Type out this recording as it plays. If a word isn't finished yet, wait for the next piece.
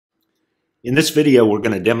In this video, we're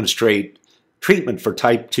going to demonstrate treatment for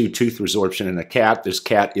type 2 tooth resorption in a cat. This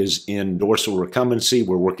cat is in dorsal recumbency.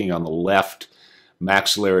 We're working on the left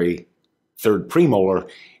maxillary third premolar.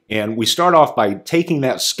 And we start off by taking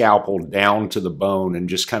that scalpel down to the bone and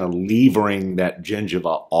just kind of levering that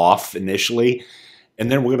gingiva off initially.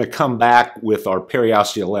 And then we're going to come back with our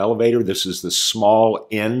periosteal elevator. This is the small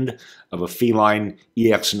end of a feline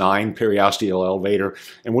EX9 periosteal elevator.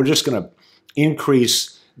 And we're just going to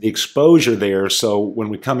increase the exposure there, so when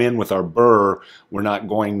we come in with our burr, we're not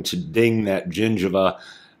going to ding that gingiva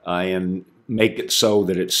and make it so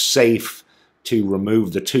that it's safe to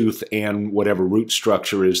remove the tooth and whatever root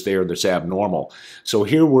structure is there that's abnormal. So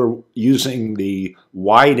here we're using the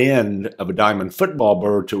wide end of a diamond football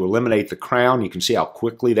burr to eliminate the crown. You can see how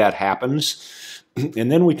quickly that happens. And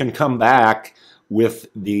then we can come back with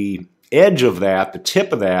the edge of that, the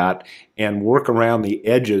tip of that, and work around the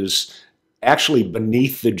edges actually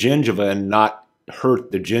beneath the gingiva and not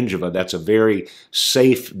hurt the gingiva. That's a very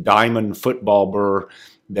safe diamond football burr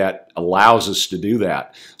that allows us to do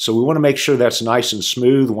that. So we want to make sure that's nice and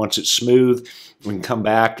smooth. Once it's smooth, we can come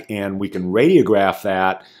back and we can radiograph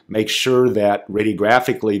that, make sure that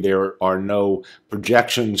radiographically there are no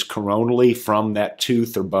projections coronally from that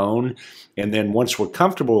tooth or bone. And then once we're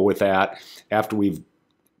comfortable with that, after we've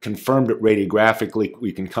confirmed it radiographically,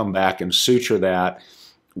 we can come back and suture that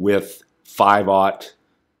with 5/0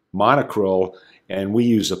 monocryl, and we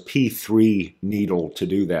use a P3 needle to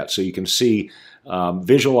do that. So you can see,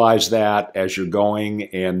 visualize that as you're going,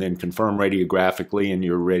 and then confirm radiographically, and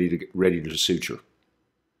you're ready to suture.